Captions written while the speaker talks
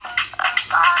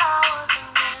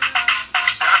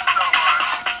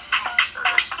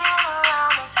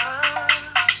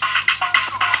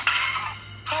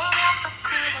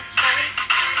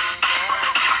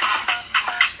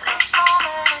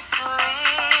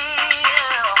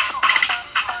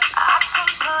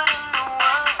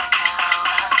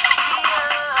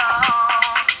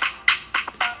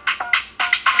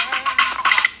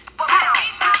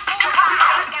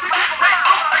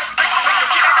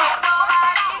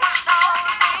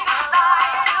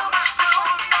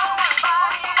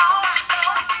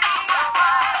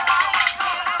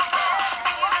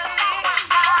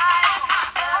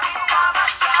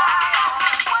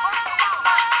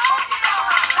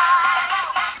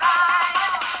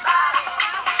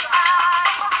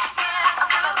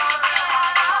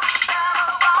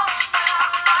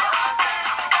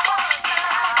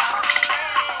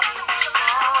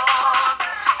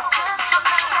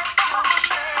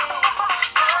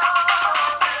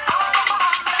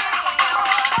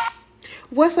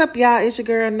What's up, y'all? It's your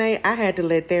girl, Nate. I had to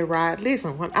let that ride.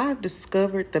 Listen, when I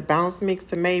discovered the bounce mix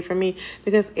to made for me,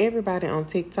 because everybody on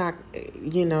TikTok,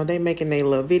 they making their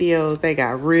little videos. They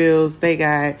got reels. They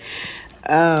got,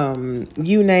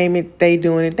 you name it, they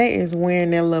doing it. They is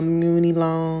wearing that little muni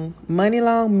long.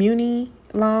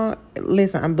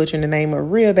 Listen, I'm butchering the name up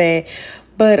real bad.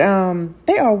 But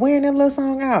they are wearing that little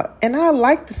song out. And I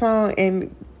like the song,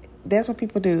 and that's what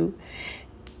people do.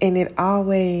 And it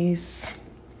always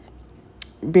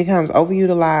becomes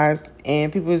overutilized,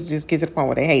 and people just get to the point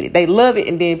where they hate it. They love it,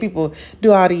 and then people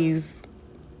do all these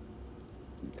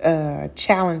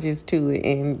challenges to it,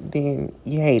 and then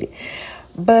you hate it.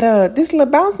 But this little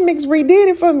bounce mix redid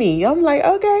it for me. I'm like,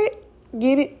 okay,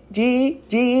 get it, G.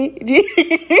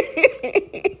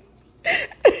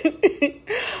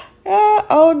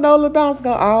 Oh no, Lil Bounce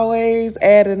gonna always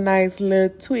add a nice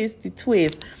little twisty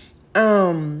twist.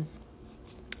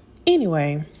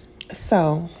 Anyway,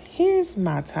 so here's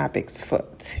my topics for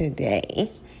today.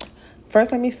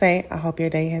 First, let me say, I hope your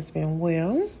day has been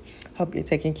well. Hope you're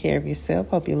taking care of yourself.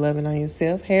 Hope you're loving on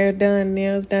yourself. Hair done,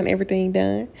 nails done, everything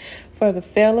done. For the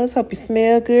fellas, hope you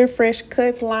smell good. Fresh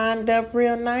cuts lined up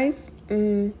real nice.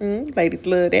 Ladies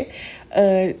love that.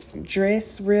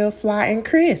 Dress real fly and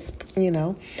crisp, It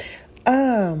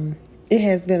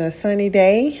has been a sunny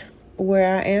day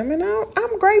where I am, and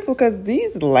I'm grateful because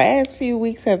these last few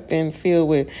weeks have been filled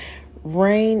with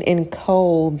rain and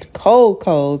cold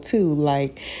too,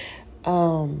 like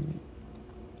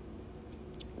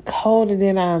colder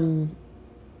than I'm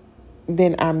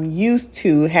used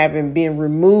to, having been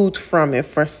removed from it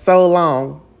for so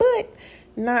long, but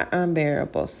not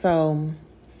unbearable. So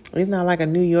it's not like a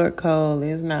New York cold.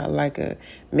 It's not like a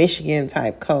Michigan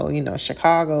type cold.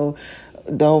 Chicago,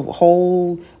 the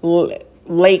whole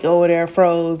lake over there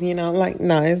froze, no,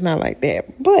 it's not like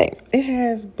that. But it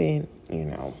has been,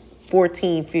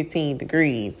 14, 15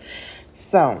 degrees.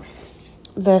 So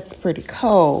that's pretty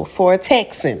cold for a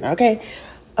Texan, okay?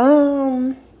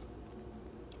 Anywho,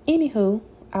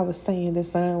 I was saying the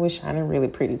sun was shining really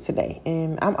pretty today.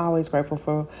 And I'm always grateful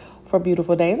for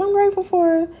beautiful days. I'm grateful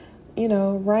for,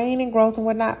 rain and growth and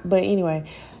whatnot. But anyway,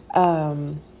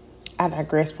 I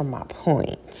digress from my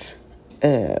point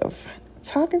of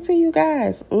talking to you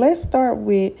guys. Let's start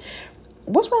with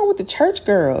what's wrong with the church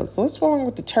girls? What's wrong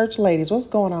with the church ladies? What's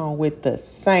going on with the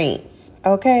saints?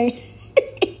 Okay.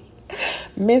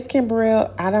 Miss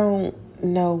Kimberell, I don't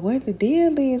know what the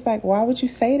deal is. Like, why would you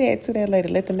say that to that lady?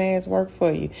 Let the mask work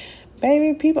for you.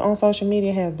 Baby, people on social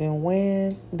media have been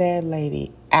wearing that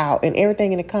lady out, and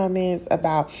everything in the comments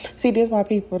about, see, this is why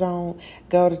people don't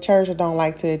go to church or don't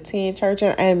like to attend church.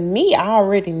 And me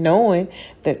already knowing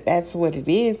that that's what it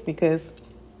is, because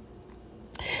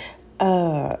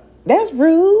that's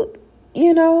rude,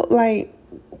 like,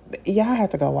 y'all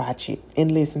have to go watch it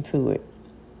and listen to it.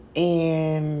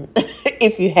 And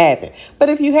if you haven't, but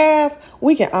if you have,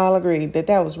 we can all agree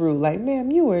that was rude. Like,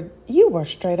 ma'am, you were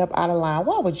straight up out of line.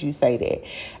 Why would you say that?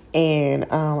 And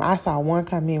I saw one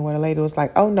comment where the lady was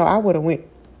like, "Oh no, I would have went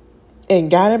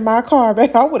and got in my car,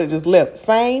 but I would have just left."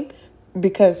 Same,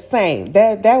 because same.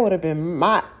 That would have been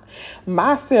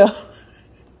myself.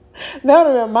 That would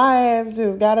have been my ass.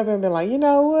 Just got up and been like, you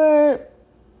know what?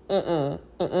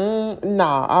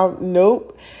 Nah.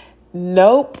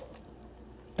 Nope.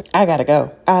 I gotta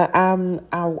go.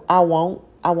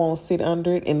 I won't sit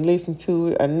under it and listen to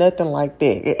it or nothing like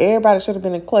that. Everybody should have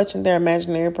been clutching their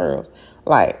imaginary pearls.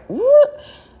 Like, what?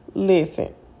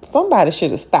 Listen, somebody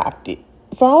should have stopped it.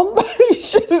 Somebody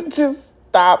should have just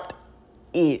stopped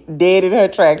it dead in her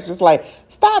tracks. Just like,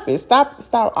 stop it.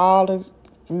 Stop all the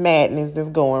madness that's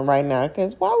going right now.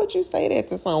 Because why would you say that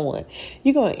to someone?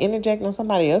 You're going to interject on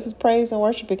somebody else's praise and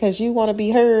worship because you want to be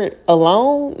heard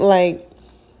alone? Like,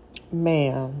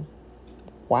 ma'am,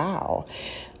 wow.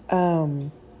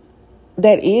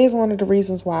 That is one of the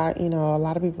reasons why, a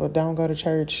lot of people don't go to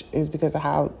church, is because of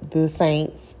how the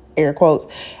saints, air quotes,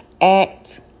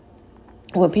 act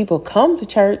when people come to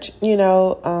church,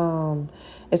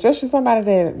 especially somebody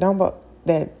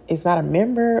that is not a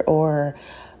member, or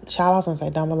child, I was going to say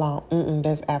don't belong.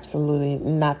 That's absolutely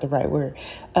not the right word.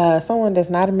 Someone that's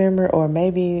not a member, or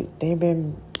maybe they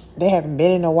haven't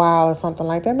been in a while or something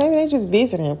like that. Maybe they just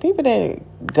visiting. People that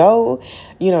go,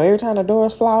 every time the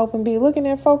doors fly open, be looking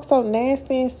at folks so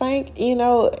nasty and stank,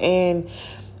 and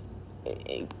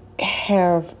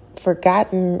have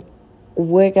forgotten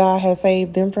what God has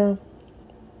saved them from.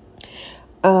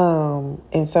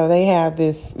 And so they have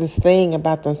this thing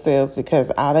about themselves,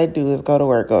 because all they do is go to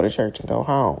work, go to church, and go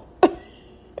home.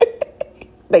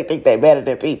 They think they're better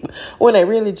than people when they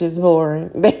really just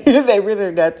boring. They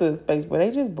really got to a space where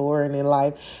they just boring in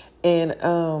life. And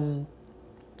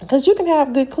Because you can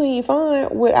have good, clean fun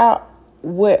without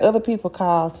what other people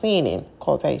call sinning,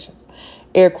 quotations,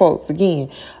 air quotes again.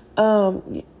 I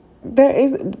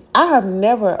have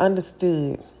never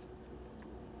understood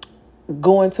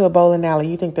going to a bowling alley,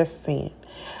 you think that's a sin.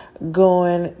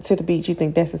 Going to the beach, you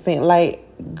think that's a sin. Like,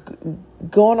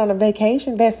 going on a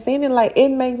vacation, that's sinning. Like, it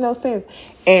makes no sense.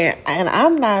 And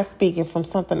I'm not speaking from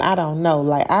something I don't know.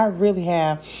 Like, I really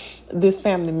have this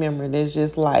family member that's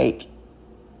just like,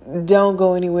 don't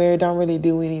go anywhere, don't really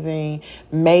do anything,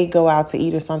 may go out to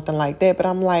eat or something like that. But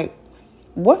I'm like,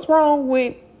 what's wrong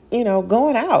with,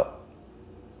 going out?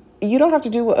 You don't have to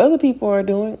do what other people are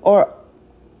doing, or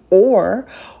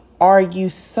are you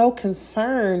so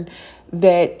concerned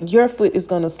that your foot is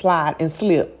going to slide and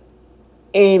slip?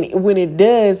 And when it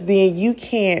does, then you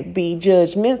can't be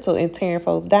judgmental and tearing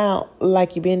folks down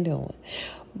like you've been doing.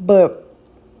 But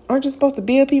aren't you supposed to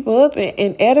build people up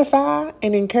and edify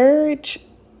and encourage?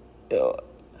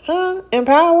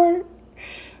 Empower?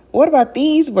 What about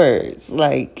these words?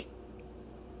 Like,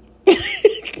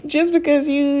 just because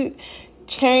you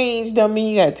change don't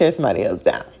mean you got to tear somebody else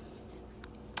down.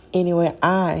 Anyway,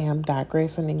 I am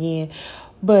digressing again.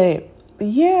 But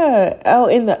yeah. Oh,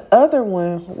 and the other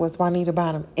one was Juanita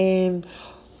Bottom. And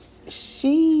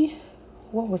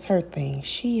what was her thing?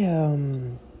 She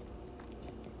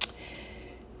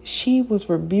was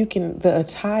rebuking the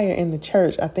attire in the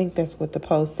church. I think that's what the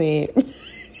post said.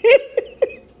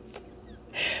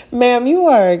 Ma'am, you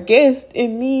are a guest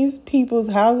in these people's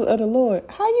house of the Lord.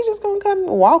 How you just going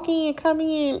to walk in, come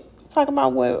in, talk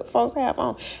about what folks have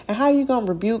on? And how you going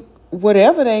to rebuke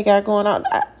whatever they got going on?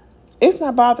 It's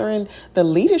not bothering the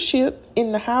leadership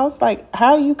in the house. Like,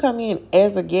 how you come in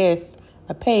as a guest,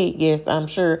 a paid guest, I'm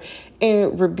sure,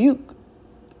 and rebuke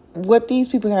what these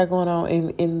people have going on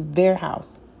in their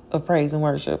house of praise and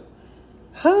worship?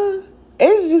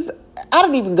 It's just, I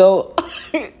didn't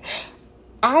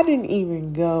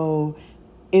even go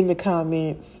in the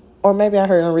comments, or maybe I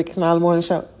heard on Ricky Smiley Morning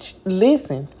Show.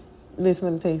 Listen, let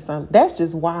me tell you something. That's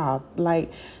just wild.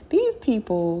 Like, these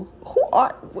people who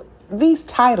are these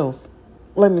titles,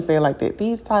 let me say it like that.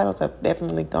 These titles have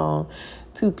definitely gone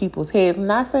to people's heads. I'm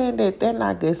not saying that they're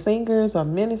not good singers or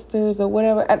ministers or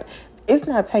whatever. It's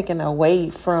not taken away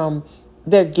from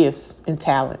their gifts and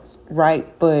talents,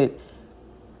 right? But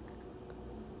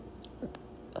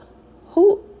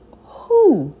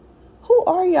who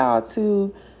are y'all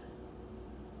to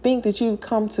think that you've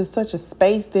come to such a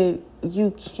space that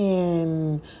you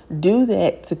can do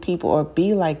that to people or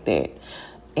be like that?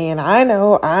 And I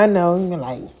know,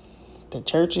 like, the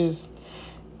churches,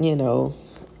 and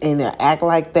they act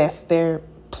like that's their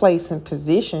place and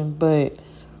position, but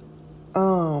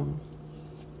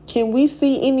can we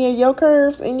see any of your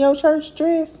curves in your church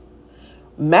dress?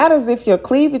 Matters if your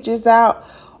cleavage is out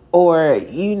or,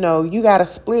 you got a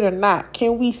split or not.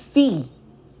 Can we see?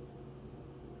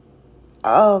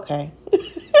 Oh, okay.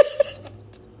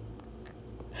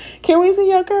 Can we see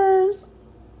your curves?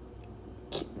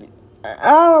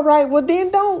 All right. Well,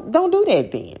 then don't do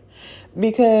that then.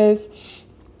 Because,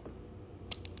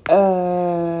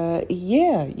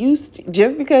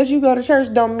 just because you go to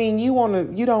church don't mean you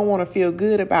don't want to feel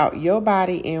good about your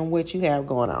body and what you have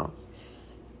going on.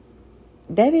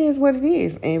 That is what it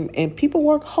is. And people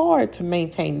work hard to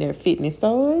maintain their fitness.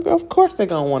 So, of course, they're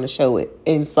going to want to show it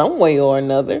in some way or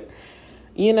another.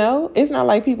 It's not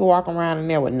like people walking around in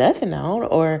there with nothing on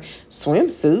or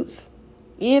swimsuits.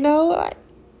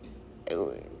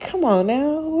 Come on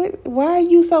now. Why are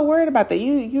you so worried about that?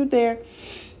 You there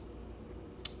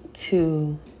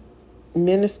to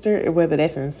minister, whether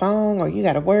that's in song or you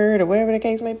got a word or whatever the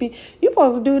case may be. You're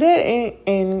supposed to do that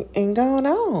and going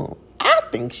on. I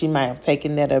think she might have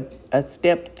taken that a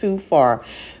step too far,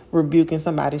 rebuking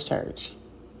somebody's church.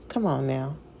 Come on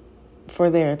now. For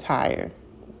their attire.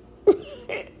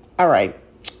 All right.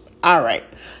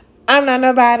 I'm not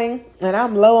nobody, and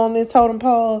I'm low on this totem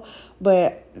pole,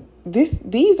 but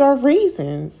these are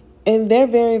reasons, and they're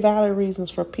very valid reasons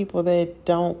for people that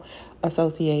don't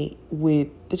associate with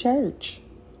the church.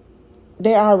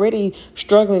 They're already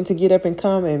struggling to get up and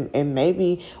come and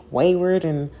maybe wayward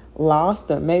and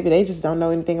lost, or maybe they just don't know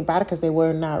anything about it because they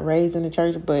were not raised in the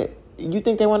church. But you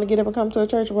think they want to get up and come to a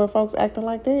church where folks acting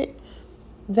like that?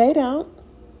 They don't.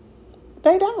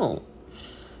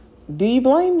 Do you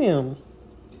blame them?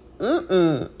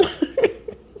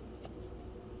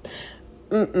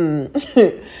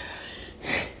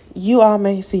 You all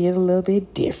may see it a little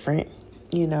bit different.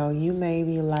 You may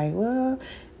be like, well,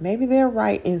 maybe they're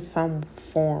right in some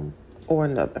form or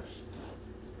another.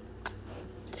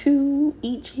 To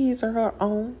each his or her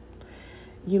own.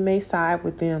 You may side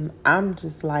with them. I'm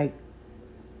just like,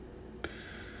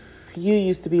 You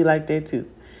used to be like that too.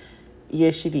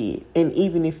 Yes, you did. And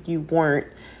even if you weren't,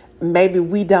 maybe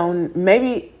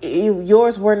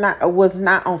yours was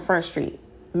not on Front Street.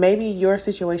 Maybe your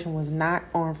situation was not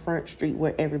on Front Street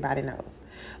where everybody knows.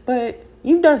 But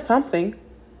you've done something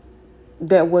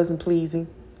that wasn't pleasing.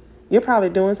 You're probably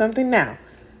doing something now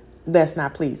that's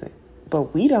not pleasing.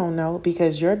 But we don't know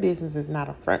because your business is not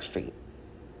on Front Street.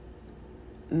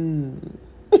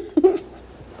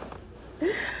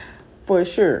 For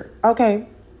sure. Okay.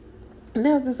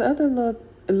 Now this other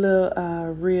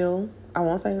little reel. I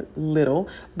won't say little,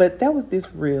 but that was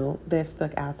this reel that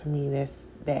stuck out to me.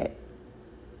 That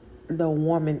the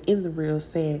woman in the reel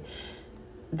said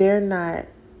they're not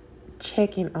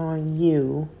checking on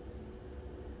you.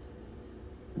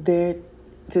 They're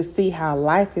to see how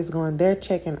life is going. They're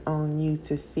checking on you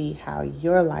to see how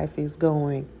your life is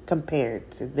going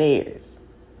compared to theirs.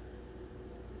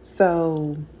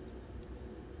 So,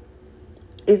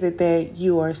 is it that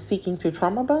you are seeking to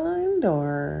trauma bond,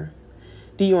 or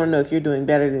do you want to know if you're doing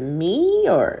better than me,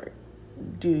 or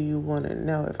do you want to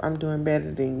know if I'm doing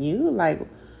better than you? Like,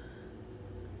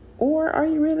 or are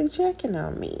you really checking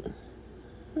on me?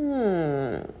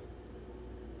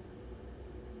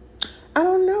 I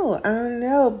don't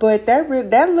know. But that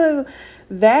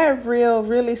reel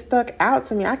really stuck out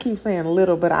to me. I keep saying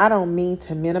little, but I don't mean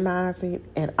to minimize it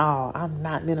at all. I'm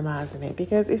not minimizing it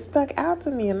because it stuck out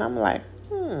to me, and I'm like,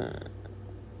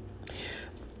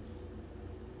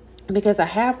 because I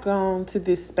have gone to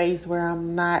this space where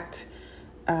I'm not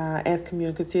as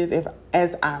communicative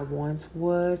as I once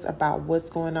was about what's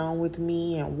going on with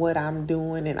me and what I'm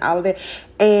doing and all of that.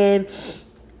 And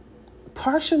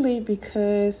partially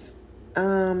because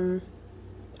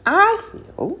I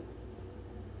feel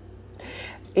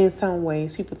in some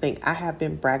ways people think I have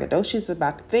been braggadocious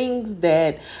about the things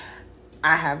that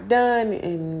I have done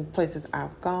in places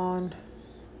I've gone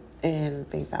and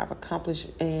things I've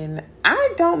accomplished, and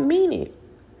I don't mean it,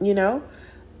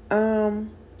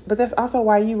 but that's also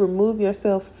why you remove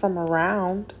yourself from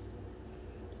around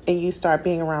and you start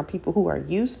being around people who are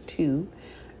used to,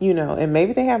 and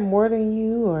maybe they have more than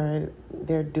you or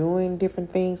they're doing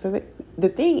different things. So the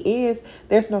thing is,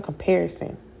 there's no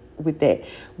comparison with that.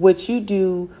 What you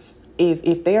do is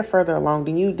if they're further along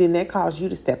than you, then that calls you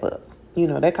to step up.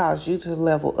 That calls you to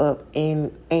level up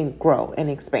and grow and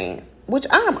expand, which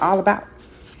I'm all about.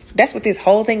 That's what this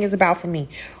whole thing is about for me.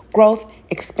 Growth,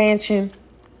 expansion,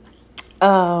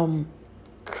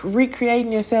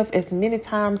 recreating yourself as many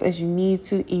times as you need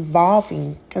to,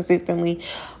 evolving consistently.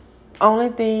 Only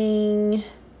thing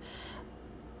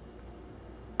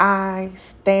I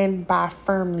stand by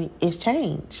firmly is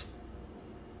change.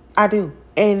 I do.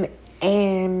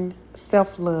 And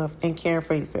self-love and caring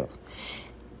for yourself.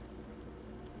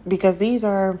 Because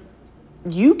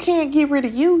you can't get rid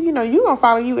of you. You're going to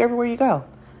follow you everywhere you go.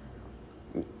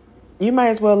 You might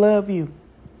as well love you,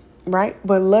 right?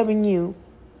 But loving you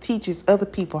teaches other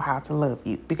people how to love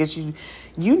you because you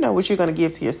know what you're going to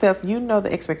give to yourself. You know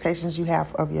the expectations you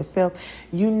have of yourself.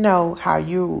 You know how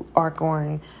you are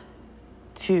going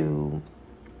to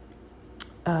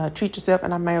treat yourself.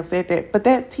 And I may have said that, but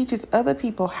that teaches other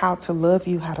people how to love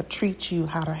you, how to treat you,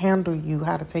 how to handle you,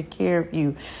 how to take care of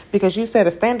you, because you set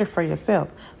a standard for yourself.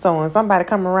 So when somebody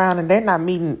come around and they're not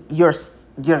meeting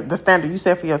the standard you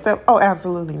set for yourself, oh,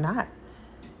 absolutely not.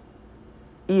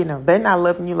 They're not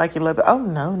loving you like you love it. Oh,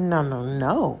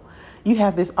 no. You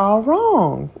have this all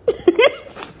wrong.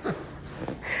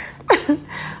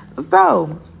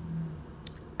 So,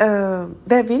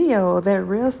 that video, that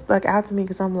reel stuck out to me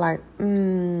because I'm like,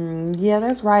 yeah,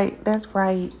 that's right.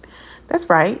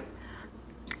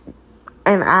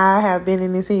 And I have been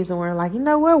in this season where like,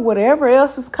 whatever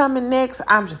else is coming next,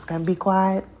 I'm just going to be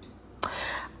quiet.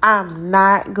 I'm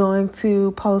not going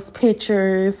to post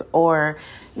pictures or,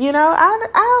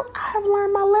 I have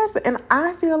learned my lesson. And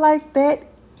I feel like that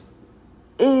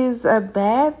is a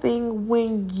bad thing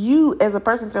when you as a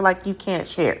person feel like you can't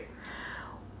share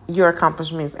your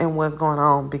accomplishments and what's going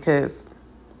on because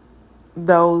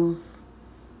those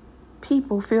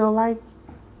people feel like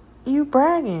you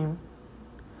bragging.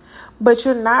 But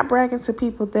you're not bragging to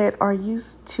people that are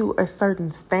used to a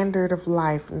certain standard of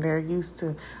life and they're used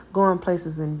to going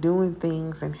places and doing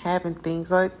things and having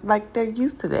things like they're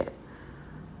used to that.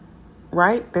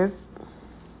 Right? That's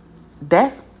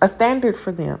a standard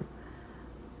for them.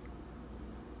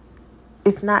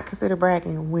 It's not considered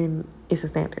bragging when it's a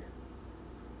standard.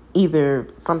 Either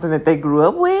something that they grew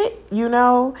up with,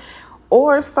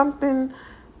 or something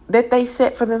that they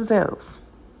set for themselves.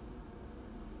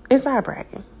 It's not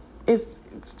bragging. It's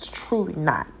truly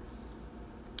not.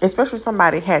 Especially if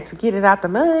somebody had to get it out the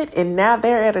mud and now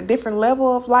they're at a different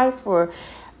level of life or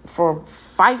for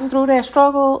fighting through that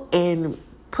struggle and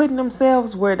putting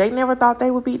themselves where they never thought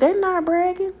they would be. They're not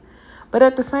bragging. But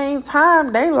at the same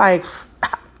time, they like,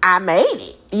 I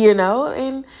made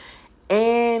it,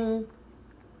 and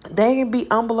they can be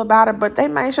humble about it, but they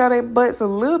might show their butts a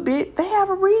little bit. They have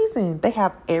a reason. They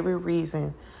have every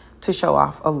reason to show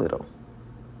off a little.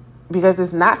 Because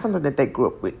it's not something that they grew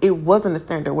up with. It wasn't a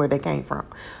standard where they came from.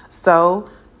 So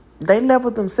they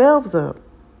leveled themselves up.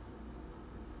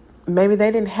 Maybe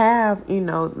they didn't have,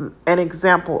 an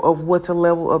example of what to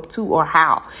level up to or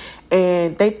how.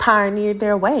 And they pioneered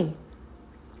their way.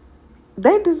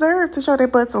 They deserve to show their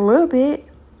butts a little bit,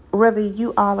 whether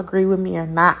you all agree with me or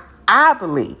not. I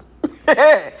believe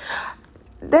they're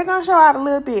going to show out a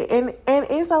little bit, and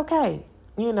it's okay.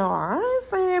 I ain't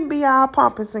saying be all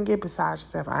pompous and get beside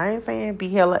yourself. I ain't saying be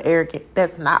hella arrogant.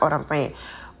 That's not what I'm saying.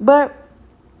 But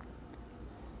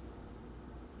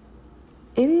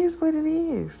it is what it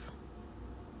is.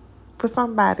 For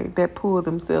somebody that pulled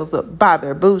themselves up by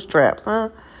their bootstraps, huh?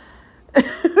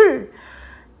 It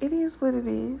is what it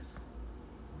is.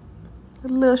 A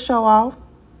little show off,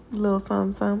 a little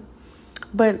something.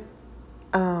 But,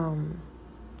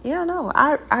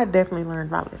 I definitely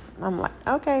learned my lesson. I'm like,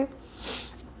 okay,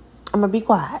 I'm going to be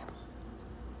quiet.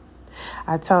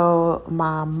 I told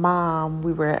my mom,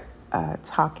 we were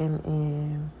talking,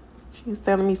 and she was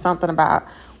telling me something about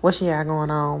what she had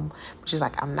going on. She's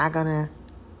like, I'm not going to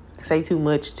say too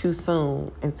much too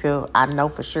soon until I know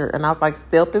for sure. And I was like,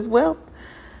 stealth is wealth,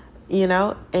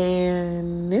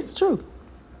 and it's true.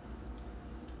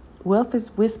 Wealth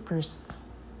is whispers.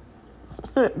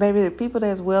 Baby, the people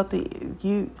that's wealthy,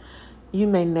 you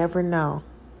may never know.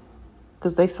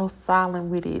 Because they so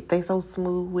silent with it. They so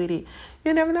smooth with it.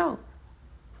 You never know.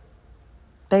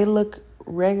 They look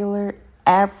regular,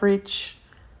 average.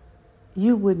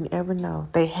 You wouldn't ever know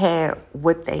they have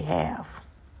what they have.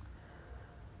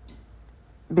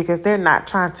 Because they're not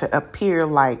trying to appear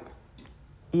like,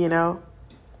 they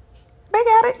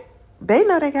got it. They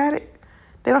know they got it.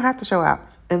 They don't have to show out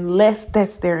unless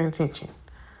that's their intention.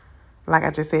 Like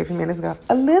I just said a few minutes ago,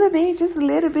 a little bit, just a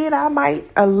little bit.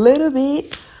 A little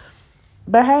bit.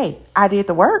 But hey, I did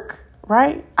the work,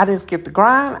 right? I didn't skip the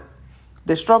grind.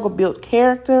 The struggle built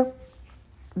character.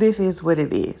 This is what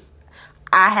it is.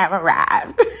 I have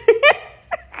arrived.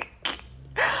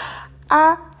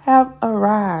 I have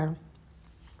arrived.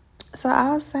 So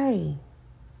I'll say,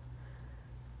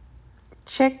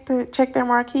 check that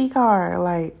marquee card.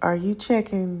 Like, are you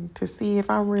checking to see if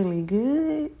I'm really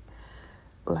good?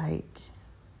 Like,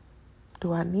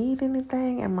 do I need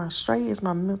anything? Am I straight? Is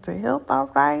my mental health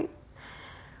all right?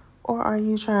 Or are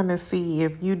you trying to see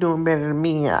if you doing better than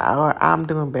me or I'm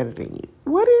doing better than you?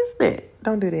 What is that?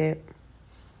 Don't do that.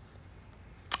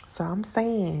 So I'm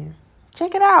saying,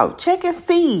 check it out. Check and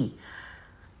see.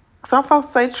 Some folks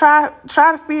say try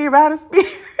the spirit by the spirit.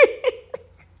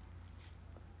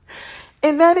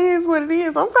 And that is what it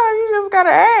is. Sometimes you just got to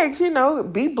ask,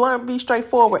 be blunt, be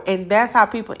straightforward. And that's how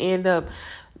people end up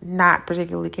not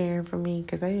particularly caring for me,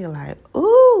 because they be like,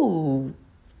 ooh,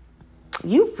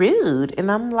 you rude.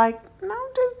 And I'm like, no, I'm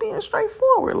just being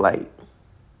straightforward. Like,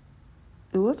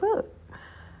 what's up?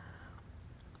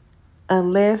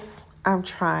 Unless I'm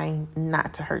trying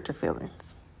not to hurt your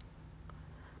feelings.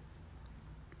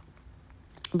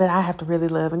 But I have to really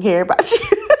love and care about you.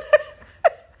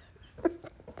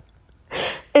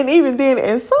 And even then,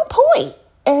 at some point,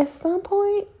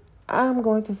 I'm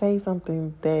going to say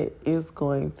something that is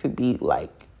going to be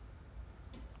like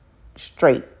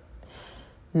straight,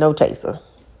 no chaser.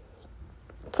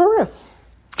 For real.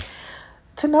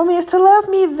 To know me is to love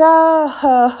me,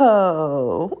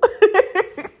 though.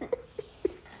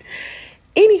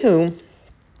 Anywho,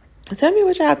 tell me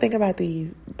what y'all think about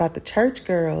the church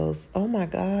girls. Oh my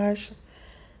gosh,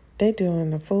 they're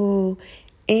doing the fool.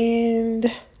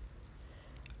 And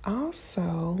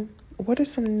also, what are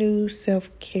some new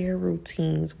self-care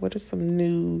routines? What are some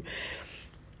new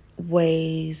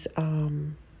ways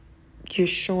you're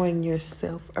showing your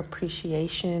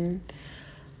self-appreciation?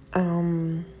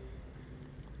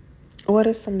 What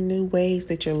are some new ways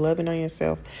that you're loving on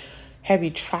yourself? Have you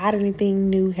tried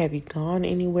anything new? Have you gone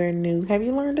anywhere new? Have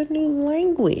you learned a new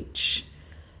language?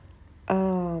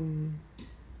 Have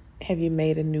you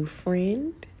made a new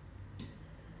friend?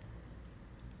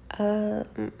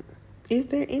 Is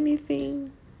there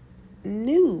anything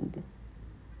new?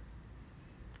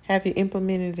 Have you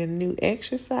implemented a new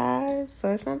exercise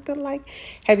or something like?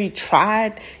 Have you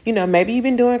tried, maybe you've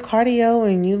been doing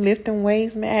cardio and you lifting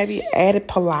weights. Have you added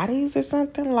Pilates or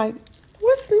something? Like,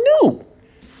 what's new?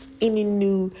 Any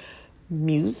new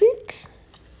music?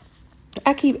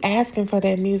 I keep asking for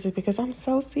that music because I'm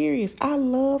so serious. I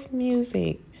love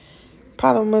music.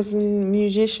 polymus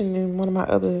musician in one of my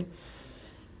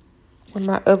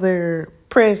other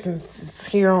presences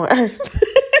here on earth.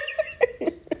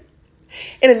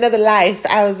 In another life,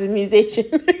 I was a musician.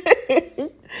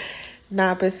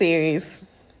 Nah, but serious.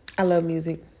 I love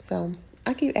music. So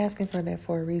I keep asking for that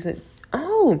for a reason.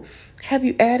 Oh, have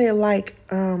you added like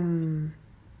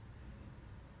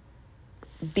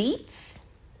beats?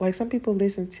 Like some people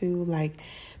listen to like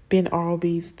binaural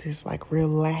beats that's like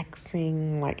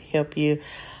relaxing, like help you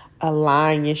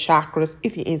align your chakras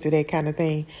if you're into that kind of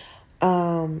thing.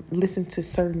 Listen to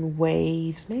certain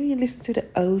waves. Maybe you listen to the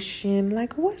ocean.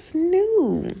 Like, what's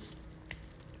new?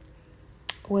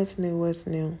 What's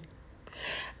new?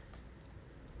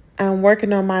 I'm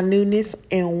working on my newness,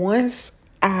 and once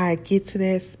I get to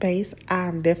that space,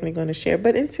 I'm definitely going to share.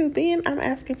 But until then, I'm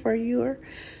asking for your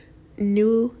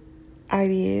new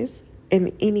ideas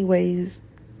in any ways.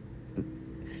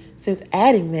 Since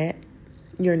adding that,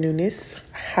 your newness,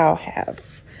 how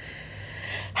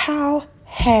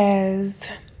has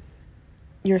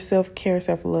your self-care,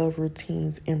 self-love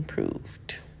routines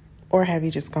improved? Or have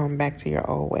you just gone back to your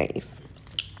old ways?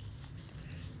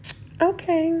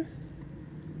 Okay.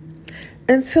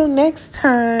 Until next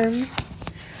time,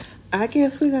 I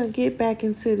guess we're going to get back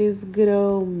into this good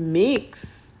old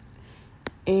mix.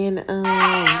 And,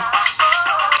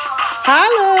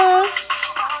 holla!